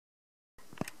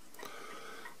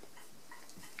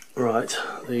Right,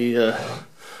 the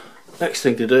next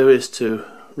thing to do is to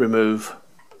remove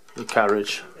the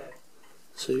carriage.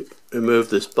 So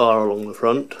remove this bar along the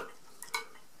front,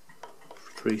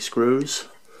 3 screws.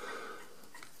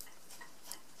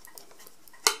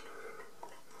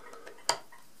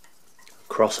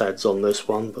 Crossheads on this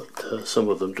one, but some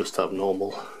of them just have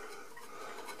normal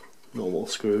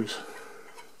screws.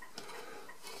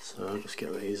 So I'll just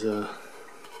get these out.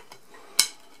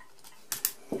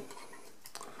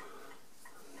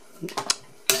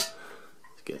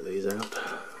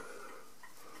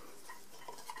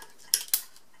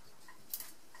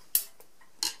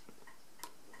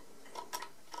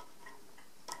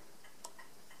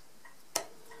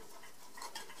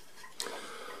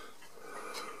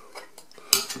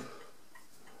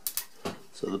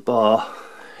 So the bar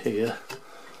here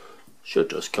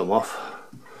should just come off.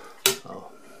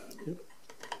 Oh.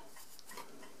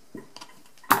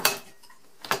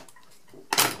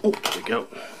 Oh, there we go.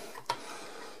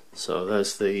 So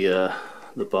there's the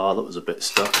bar that was a bit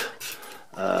stuck.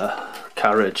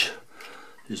 Carriage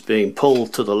is being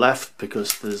pulled to the left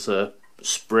because there's a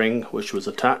spring which was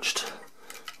attached,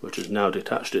 which has now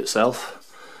detached itself.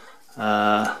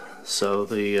 So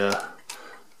the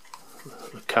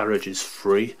carriage is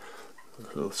free.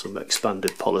 Some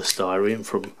expanded polystyrene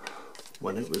from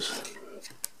when it was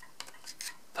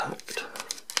packed.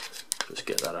 Just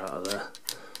get that out of there.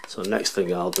 So next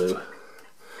thing I'll do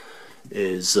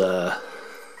is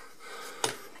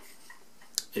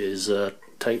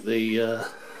take the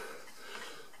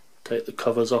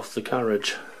covers off the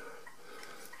carriage,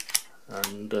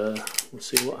 and we'll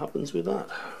see what happens with that.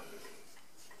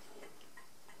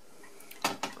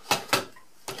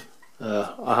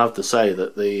 I have to say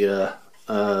that the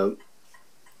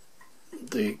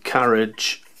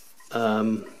carriage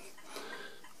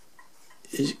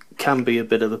can be a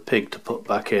bit of a pig to put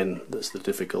back in. That's the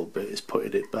difficult bit, is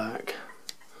putting it back.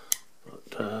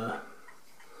 But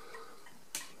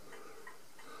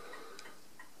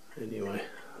anyway,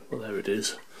 well, there it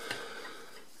is.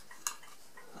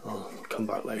 I'll come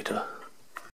back later.